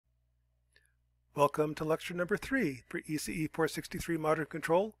Welcome to lecture number 3 for ECE 463 Modern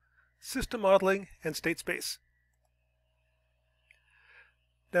Control, System Modeling, and State Space.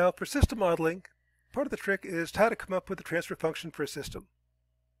 Now for system modeling, part of the trick is how to come up with a transfer function for a system.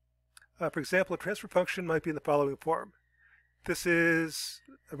 For example, a transfer function might be in the following form. This is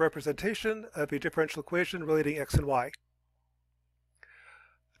a representation of a differential equation relating x and y.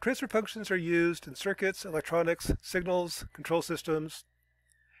 Transfer functions are used in circuits, electronics, signals, control systems,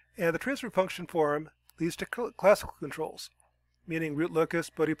 and the transfer function form leads to classical controls, meaning root locus,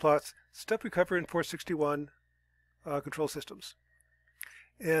 Bode plots, stuff we cover in 461 control systems.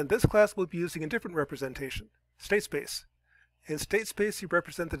 And this class will be using a different representation, state space. In state space, you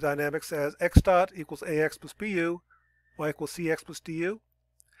represent the dynamics as x dot equals ax plus bu, y equals cx plus du.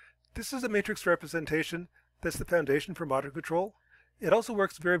 This is a matrix representation that's the foundation for modern control. It also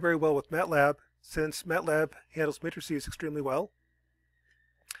works very, very well with MATLAB, since MATLAB handles matrices extremely well.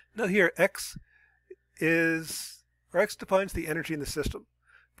 Now here, x defines the energy in the system.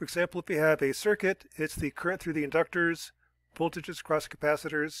 For example, if we have a circuit, it's the current through the inductors, voltages across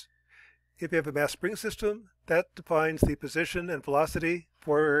capacitors. If you have a mass spring system, that defines the position and velocity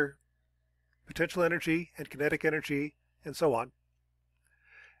for potential energy and kinetic energy, and so on.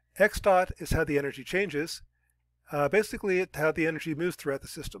 X dot is how the energy changes. Basically, it's how the energy moves throughout the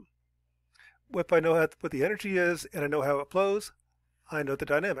system. If I know what the energy is and I know how it flows, I know the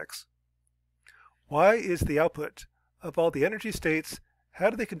dynamics. Y is the output of all the energy states. How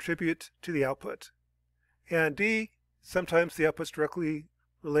do they contribute to the output? And D, sometimes the output's directly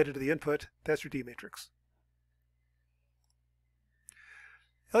related to the input. That's your D matrix.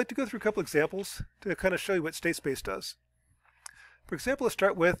 I'd like to go through a couple examples to kind of show you what state space does. For example, let's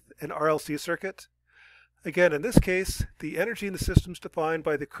start with an RLC circuit. Again, in this case, the energy in the system is defined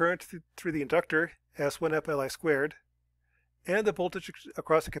by the current through the inductor as 1/2 Li squared, and the voltage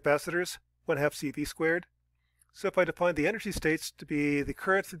across the capacitors, 1/2 CV squared. So if I define the energy states to be the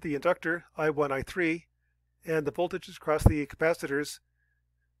current through the inductor, I1, I3, and the voltages across the capacitors,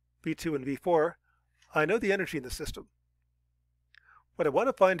 V2 and V4, I know the energy in the system. What I want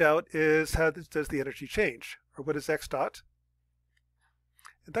to find out is how does the energy change, or what is x dot?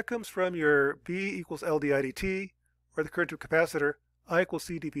 And that comes from your V equals L di dt, or the current to a capacitor, I equals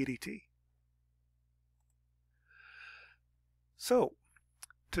C dV dt. So,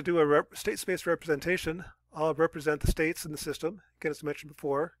 to do a state space representation, I'll represent the states in the system. Again, as mentioned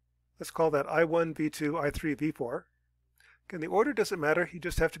before, let's call that I1, V2, I3, V4. Again, the order doesn't matter, you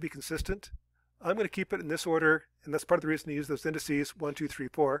just have to be consistent. I'm going to keep it in this order, and that's part of the reason to use those indices 1, 2, 3,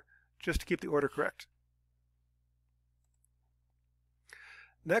 4, just to keep the order correct.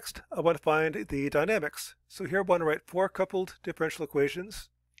 Next, I want to find the dynamics. So here I want to write 4 coupled differential equations.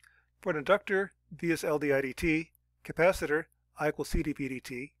 For an inductor, V is L di dt, capacitor, I equals C dV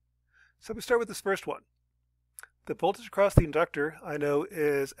dt. So we start with this first one. The voltage across the inductor I know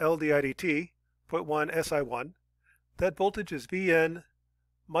is L di dt, 0.1 SI1. That voltage is Vn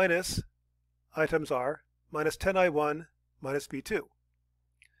minus I times R minus 10I1 minus V2.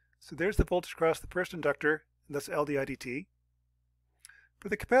 So there's the voltage across the first inductor, and that's L di dt. For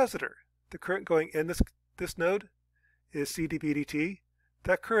the capacitor, the current going in this node is C dV dt.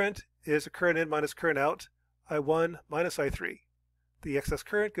 That current is a current in minus current out, I1 minus I3. The excess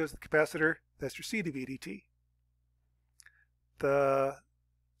current goes to the capacitor, that's your C dV dt. The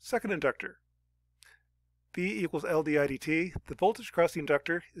second inductor, V equals L di dt. The voltage across the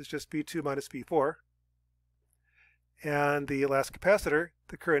inductor is just V2 minus V4. And the last capacitor,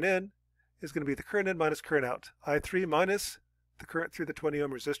 the current in, is going to be the current in minus current out, I3 minus the current through the 20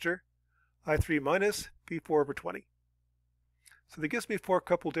 ohm resistor, I3 minus V4 over 20. So that gives me 4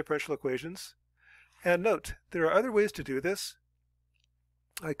 coupled differential equations. And note, there are other ways to do this.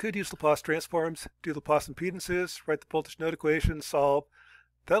 I could use Laplace transforms, do Laplace impedances, write the voltage node equation, solve.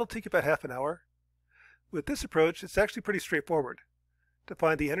 That'll take about half an hour. With this approach, it's actually pretty straightforward.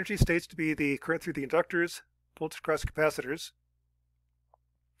 Define the energy states to be the current through the inductors, voltage across capacitors.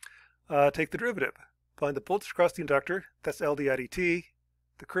 Take the derivative. Find the voltage across the inductor, that's L di dt,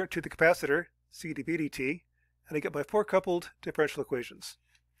 the current to the capacitor, C dV dt, and I get my 4 coupled differential equations.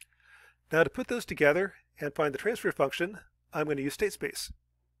 Now to put those together and find the transfer function, I'm going to use state space.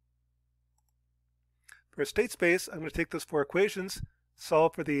 For a state space, I'm going to take those 4 equations,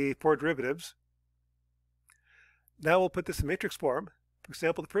 solve for the 4 derivatives. Now we'll put this in matrix form. For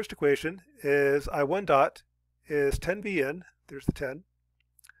example, the first equation is I1 dot is 10Vn, there's the 10,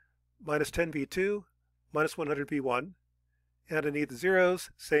 minus 10V2, minus 100V1, and I need the zeros,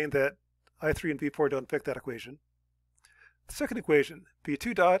 saying that I3 and V4 don't affect that equation. The second equation,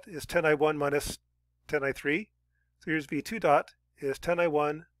 V2 dot is 10I1 minus 10I3. So here's V2 dot is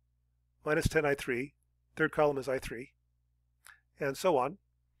 10I1 minus 10I3. Third column is I3. And so on.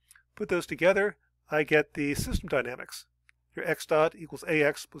 Put those together, I get the system dynamics. Your x dot equals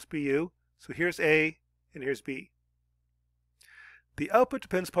AX plus BU. So here's A and here's B. The output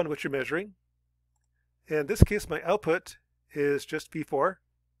depends upon what you're measuring. In this case, my output is just V4.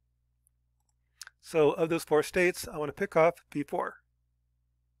 So of those four states, I want to pick off V4.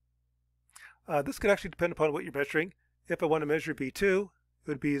 This could actually depend upon what you're measuring. If I want to measure V2, it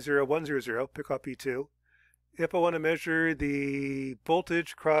would be 0, 1, 0, 0, pick off V2. If I want to measure the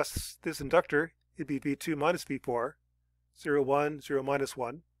voltage across this inductor, it'd be V2 minus V4, 0, 1, 0, minus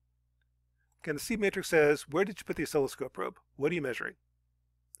 1. Again, the C matrix says, where did you put the oscilloscope probe? What are you measuring?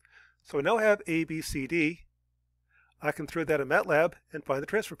 So I now have A, B, C, D. I can throw that in MATLAB and find the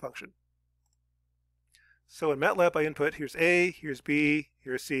transfer function. So in MATLAB, I input, here's A, here's B,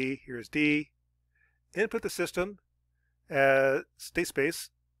 here's C, here's D. Input the system as state space,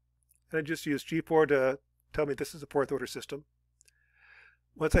 and I just use G4 to tell me this is a fourth order system.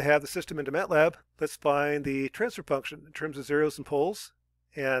 Once I have the system into MATLAB, let's find the transfer function in terms of zeros and poles,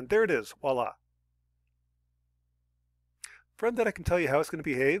 and there it is, voila. From that I can tell you how it's going to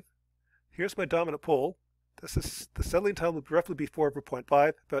behave. Here's my dominant pole. This is, the settling time will roughly be 4 over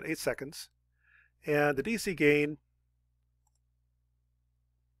 0.5, about 8 seconds. And the DC gain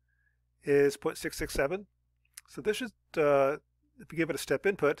is 0.667. So this should, if you give it a step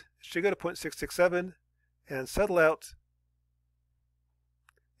input, it should go to 0.667 and settle out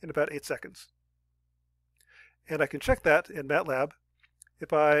in about 8 seconds. And I can check that in MATLAB.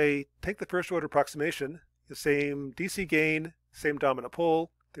 If I take the first order approximation, the same DC gain, same dominant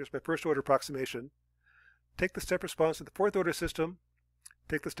pole, there's my first order approximation. Take the step response of the fourth order system,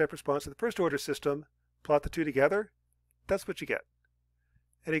 take the step response of the first order system, plot the two together, that's what you get.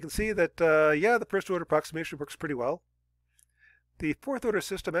 And you can see that, yeah, the first order approximation works pretty well. The fourth order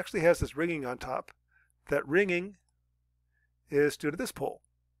system actually has this ringing on top. That ringing is due to this pole.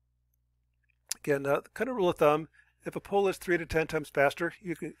 Again, kind of rule of thumb, if a pole is 3 to 10 times faster,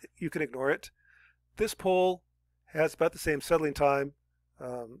 you can ignore it. This pole has about the same settling time.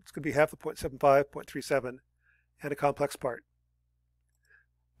 It's going to be half of 0.75, 0.37, and a complex part.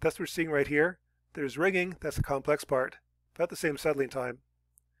 That's what we're seeing right here. There's ringing, that's a complex part, about the same settling time.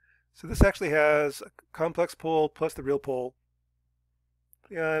 So this actually has a complex pole plus the real pole.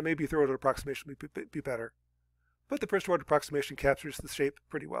 Yeah, maybe third order approximation would be better. But the first order approximation captures the shape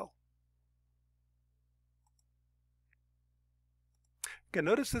pretty well. Again,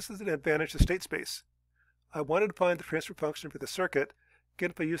 notice this is an advantage of state space. I wanted to find the transfer function for the circuit.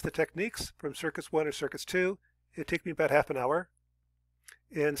 Again, if I use the techniques from circuits 1 or circuits 2, it'd take me about half an hour.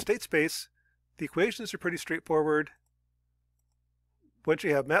 In state space, the equations are pretty straightforward. Once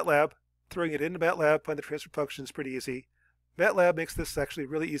you have MATLAB, throwing it into MATLAB, find the transfer function is pretty easy. MATLAB makes this actually a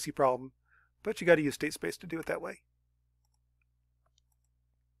really easy problem, but you got to use state space to do it that way.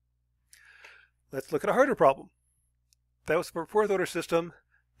 Let's look at a harder problem. That was for a fourth order system.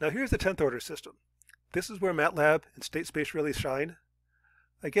 Now here's the 10th order system. This is where MATLAB and state space really shine.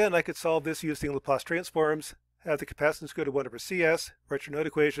 Again, I could solve this using Laplace transforms, have the capacitance go to 1 over CS, write your node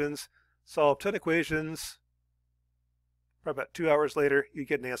equations, solve 10 equations. Probably about 2 hours later, you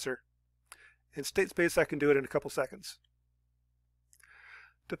get an answer. In state space, I can do it in a couple seconds.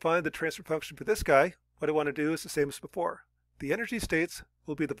 To find the transfer function for this guy, what I want to do is the same as before. The energy states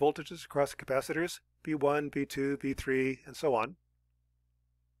will be the voltages across the capacitors, V1, V2, V3, and so on.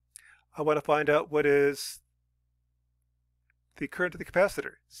 I want to find out what is the current of the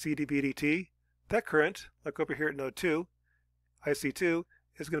capacitor, C dV dt. That current, like over here at node 2, IC2,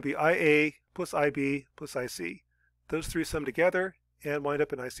 is going to be IA plus IB plus IC. Those three sum together and wind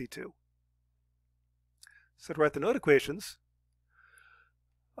up in IC2. So to write the node equations,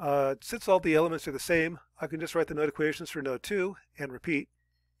 since all the elements are the same, I can just write the node equations for node 2 and repeat.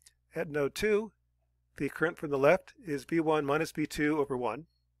 At node 2, the current from the left is V1 minus V2 over 1.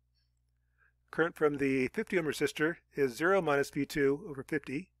 Current from the 50 ohm resistor is 0 minus V2 over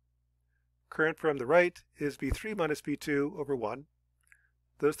 50. Current from the right is V3 minus V2 over 1.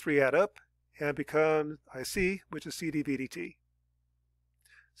 Those three add up and become IC, which is C dV dt.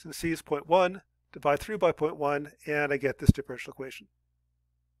 Since C is 0.1, divide through by 0.1, and I get this differential equation.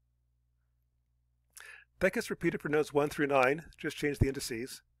 That gets repeated for nodes 1 through 9, just change the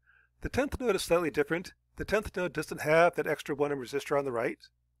indices. The 10th node is slightly different. The 10th node doesn't have that extra 1 ohm resistor on the right.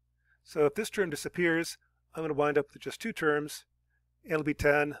 So if this term disappears, I'm going to wind up with just two terms, and it'll be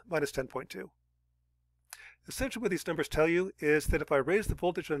 10 minus 10.2. Essentially what these numbers tell you is that if I raise the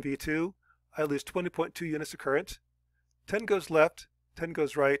voltage on V2, I lose 20.2 units of current. 10 goes left, 10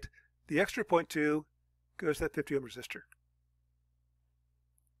 goes right. The extra 0.2 goes to that 50 ohm resistor.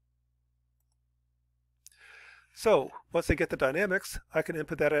 So once I get the dynamics, I can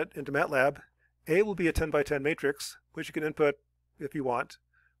input that into MATLAB. A will be a 10 by 10 matrix, which you can input if you want.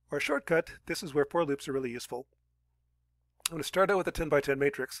 Or a shortcut, this is where for loops are really useful. I'm going to start out with a 10 by 10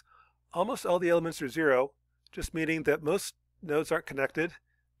 matrix. Almost all the elements are 0, just meaning that most nodes aren't connected.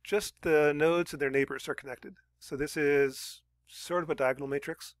 Just the nodes and their neighbors are connected. So this is sort of a diagonal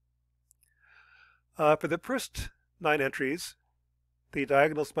matrix. For the first 9 entries, the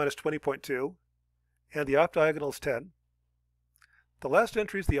diagonal is minus 20.2, and the off diagonal is 10. The last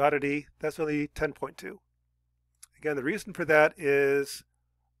entry is the oddity, that's only 10.2. Again, the reason for that is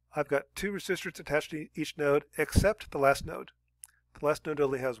I've got 2 resistors attached to each node except the last node. The last node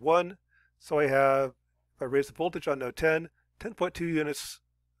only has 1, so I have, if I raise the voltage on node 10, 10.2 units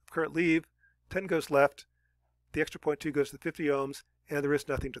of current leave, 10 goes left, the extra 0.2 goes to 50 ohms, and there is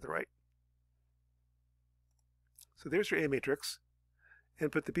nothing to the right. So there's your A matrix.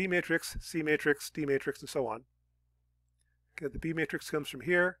 Input the B matrix, C matrix, D matrix, and so on. Okay, the B matrix comes from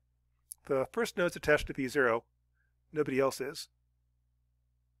here. The first node's attached to V0. Nobody else is.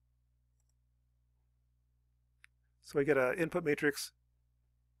 So I get an input matrix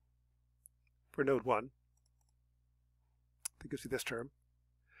for node 1. That gives you this term.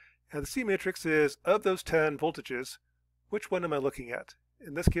 And the C matrix is, of those 10 voltages, which one am I looking at?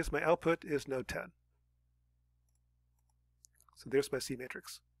 In this case, my output is node 10. So there's my C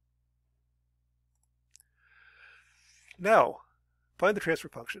matrix. Now, find the transfer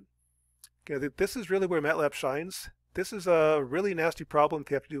function. Okay, this is really where MATLAB shines. This is a really nasty problem if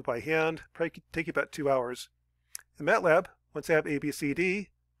you have to do it by hand. Probably take you about 2 hours. In MATLAB, once I have A, B, C, D,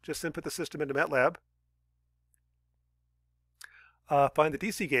 just input the system into MATLAB. Find the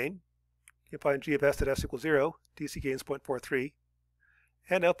DC gain. You can find G of S at S equals 0. DC gain is 0.43.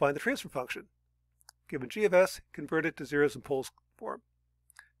 And now find the transfer function. Given G of S, convert it to zeros and poles form.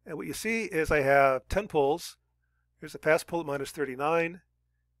 And what you see is I have 10 poles. Here's a fast pole at minus 39.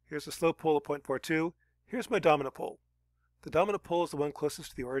 Here's a slow pole at 0.42. Here's my dominant pole. The dominant pole is the one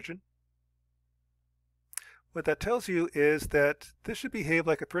closest to the origin. What that tells you is that this should behave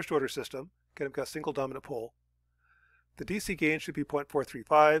like a first order system. Again, I've got a single dominant pole. The DC gain should be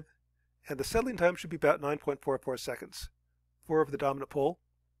 0.435, and the settling time should be about 9.44 seconds. 4 over the dominant pole.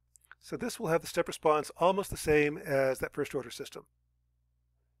 So this will have the step response almost the same as that first order system.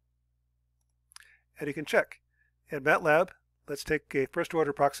 And you can check. In MATLAB, let's take a first order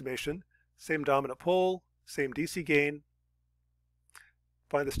approximation. Same dominant pole, same DC gain.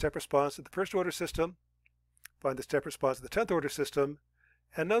 Find the step response of the first order system. Find the step response of the 10th order system.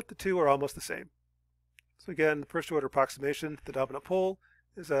 And note the two are almost the same. So again, the first order approximation, the dominant pole,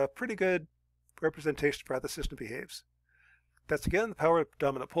 is a pretty good representation for how the system behaves. That's again the power of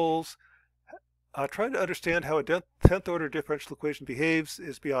dominant poles. Trying to understand how a 10th order differential equation behaves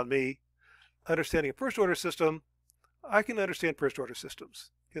is beyond me. Understanding a first order system, I can understand first order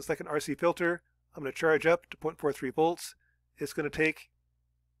systems. It's like an RC filter. I'm going to charge up to 0.43 volts. It's going to take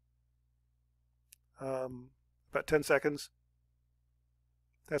about 10 seconds.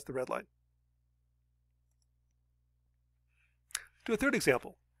 That's the red line. Do a third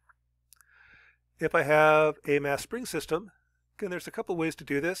example. If I have a mass spring system, again, there's a couple ways to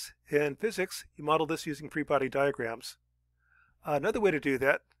do this. In physics, you model this using free body diagrams. Another way to do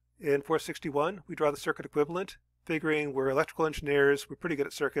that, in 461, we draw the circuit equivalent, figuring we're electrical engineers, we're pretty good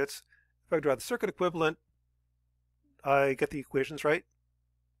at circuits. If I draw the circuit equivalent, I get the equations right.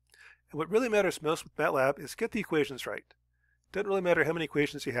 And what really matters most with MATLAB is get the equations right. It doesn't really matter how many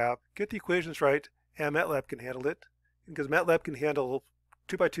equations you have. Get the equations right, and MATLAB can handle it. Because MATLAB can handle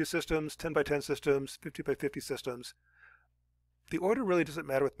 2 by 2 systems, 10 by 10 systems, 50 by 50 systems. The order really doesn't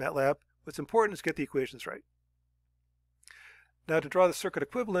matter with MATLAB. What's important is get the equations right. Now to draw the circuit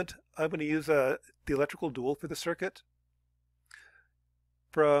equivalent, I'm going to use the electrical dual for the circuit.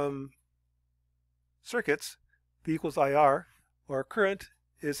 From circuits, V equals IR, or current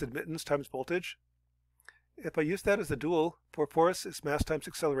is admittance times voltage. If I use that as the dual, for force is mass times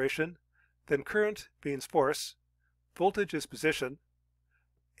acceleration, then current means force, voltage is position,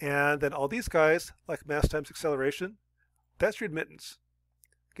 and then all these guys, like mass times acceleration, that's your admittance.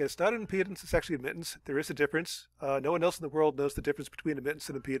 Okay, it's not an impedance, it's actually admittance. There is a difference. No one else in the world knows the difference between admittance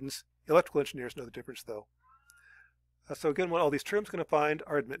and impedance. Electrical engineers know the difference, though. So again, what all these terms are going to find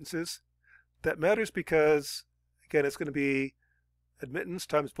are admittances. That matters because, again, it's going to be admittance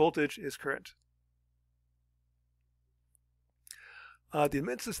times voltage is current. The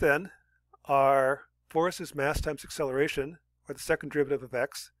admittances then are force is mass times acceleration, or the second derivative of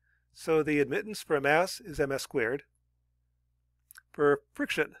x. So the admittance for a mass is ms squared. For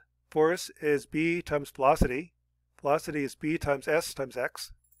friction, force is b times velocity. Velocity is b times s times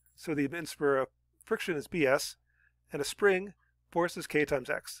x. So the admittance for friction is bs. and a spring, force is k times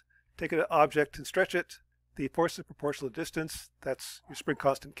x. Take an object and stretch it. The force is proportional to distance. That's your spring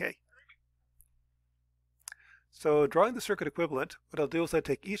constant k. So drawing the circuit equivalent, what I'll do is I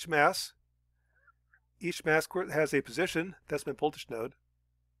take each mass. Each mass has a position. That's my voltage node.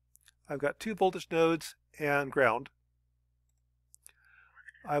 I've got 2 voltage nodes and ground.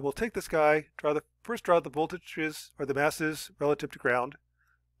 I will take this guy, first draw the voltages or the masses relative to ground.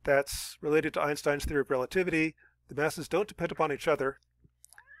 That's related to Einstein's theory of relativity. The masses don't depend upon each other.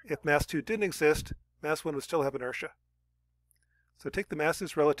 If mass 2 didn't exist, mass 1 would still have inertia. So take the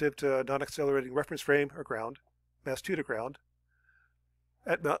masses relative to a non-accelerating reference frame or ground, mass 2 to ground.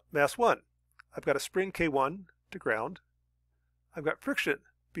 At mass 1, I've got a spring K1 to ground. I've got friction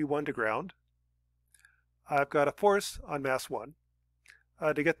B1 to ground. I've got a force on mass 1.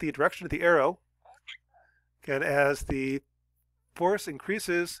 To get the direction of the arrow, again, as the force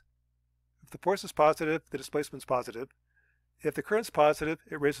increases, if the force is positive, the displacement is positive. If the current's positive,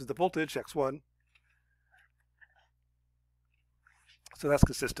 it raises the voltage, x1. So that's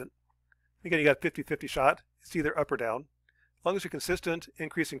consistent. Again, you got a 50-50 shot. It's either up or down. As long as you're consistent,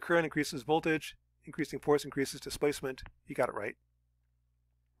 increasing current increases voltage, increasing force increases displacement, you got it right.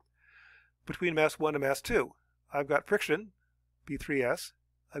 Between mass 1 and mass 2, I've got friction, B3s.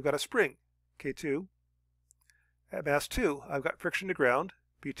 I've got a spring, K2. At mass 2, I've got friction to ground,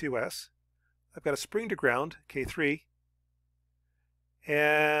 B2s. I've got a spring to ground, K3.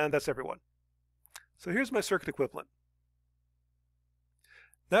 And that's everyone. So here's my circuit equivalent.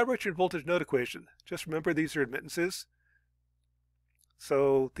 Now write your voltage node equation. Just remember these are admittances.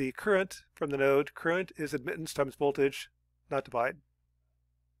 So the current from the node, current is admittance times voltage, not divide.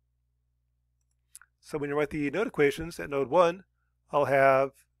 So when you write the node equations at node 1, I'll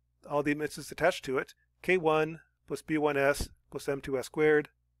have all the admittances attached to it, K1 plus B1s plus M2s squared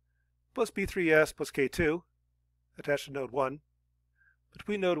plus B3s plus K2 attached to node 1.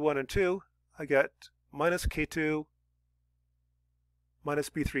 Between node 1 and 2, I get minus K2 minus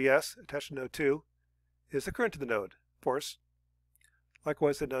B3s attached to node 2 is the current to the node, force.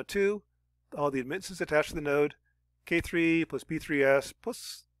 Likewise at node 2, all the admittances attached to the node, K3 plus B3s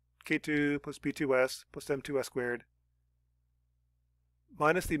plus K2 plus B2s plus M2s squared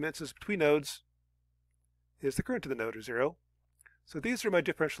minus the admittances between nodes is the current to the node, or 0. So these are my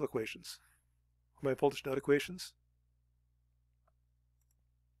differential equations, my voltage node equations.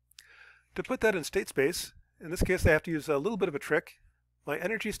 To put that in state space, in this case I have to use a little bit of a trick. My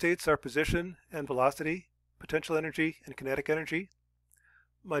energy states are position and velocity, potential energy and kinetic energy.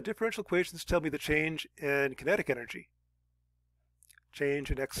 My differential equations tell me the change in kinetic energy.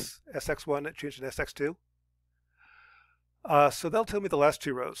 Change in Sx1, change in Sx2. So they'll tell me the last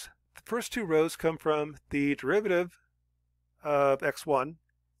 2 rows. The first 2 rows come from the derivative of x1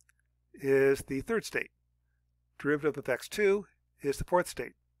 is the 3rd state. Derivative of x2 is the 4th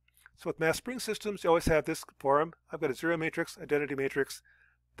state. So with mass spring systems, you always have this form. I've got a 0 matrix, identity matrix.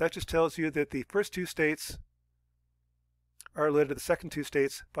 That just tells you that the first 2 states are related to the second 2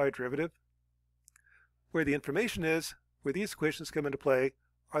 states by a derivative. Where the information is, where these equations come into play,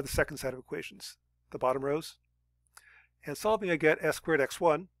 are the second set of equations, the bottom rows. And solving, I get s squared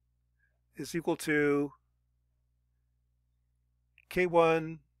x1 is equal to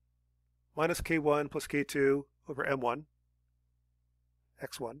k1 minus k1 plus k2 over m1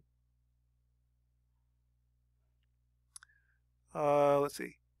 x1. Let's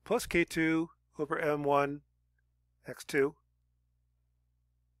see, plus k2 over m1 x2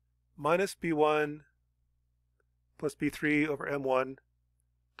 minus b1 plus b3 over m1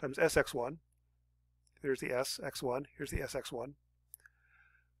 times sx1. There's the s, x1, here's the sx1.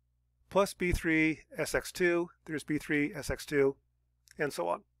 Plus b3 sx2, there's b3 sx2, and so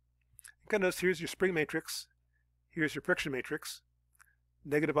on. You can notice here's your spring matrix, here's your friction matrix,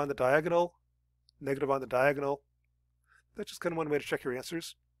 negative on the diagonal, negative on the diagonal. That's just kind of one way to check your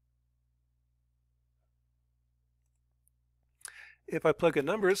answers. If I plug in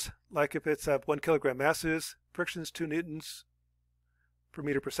numbers, like if it's 1 kilogram masses, friction is 2 newtons per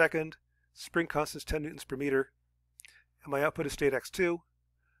meter per second, spring constant is 10 newtons per meter, and my output is state x2,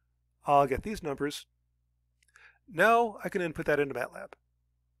 I'll get these numbers. Now I can input that into MATLAB.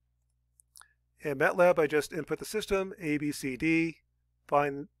 In MATLAB, I just input the system, A, B, C, D,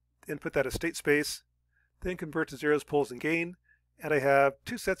 input that as state space, then convert to zeros, poles, and gain, and I have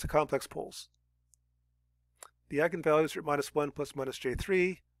 2 sets of complex poles. The eigenvalues are -1 plus minus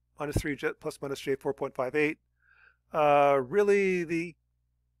j3, -3 plus minus j4.58. Really,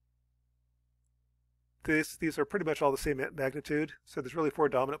 these are pretty much all the same magnitude, so there's really 4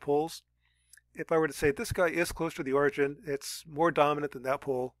 dominant poles. If I were to say this guy is close to the origin, it's more dominant than that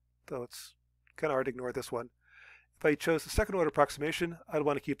pole, though it's kind of hard to ignore this one. If I chose the second order approximation, I'd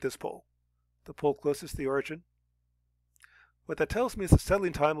want to keep this pole, the pole closest to the origin. What that tells me is the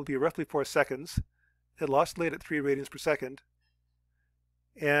settling time will be roughly 4 seconds. It'll oscillate at 3 radians per second.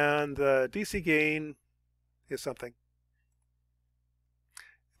 And the DC gain is something.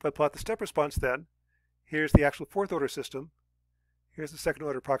 If I plot the step response then, here's the actual fourth order system. Here's the second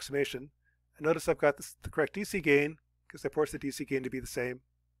order approximation. And notice I've got the correct DC gain because I forced the DC gain to be the same.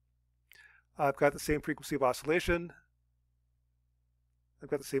 I've got the same frequency of oscillation. I've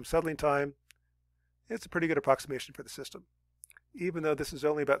got the same settling time. It's a pretty good approximation for the system, even though this is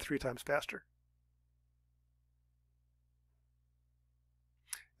only about 3 times faster.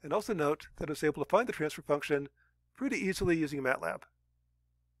 And also note that I was able to find the transfer function pretty easily using MATLAB.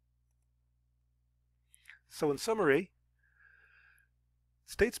 So in summary,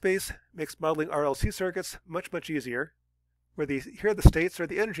 state space makes modeling RLC circuits much easier, where here the states are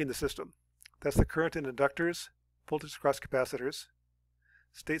the energy in the system. That's the current in inductors, voltage across capacitors.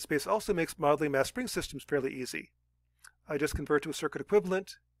 State space also makes modeling mass spring systems fairly easy. I just convert to a circuit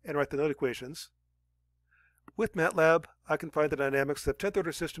equivalent and write the node equations. With MATLAB, I can find the dynamics of 10th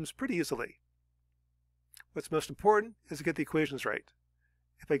order systems pretty easily. What's most important is to get the equations right.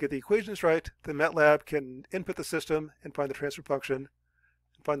 If I get the equations right, then MATLAB can input the system and find the transfer function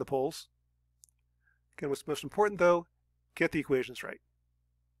and find the poles. Again, what's most important though, get the equations right.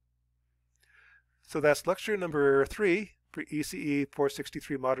 So that's lecture number 3 for ECE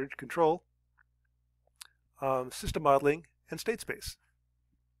 463 Modern Control, System Modeling and State Space.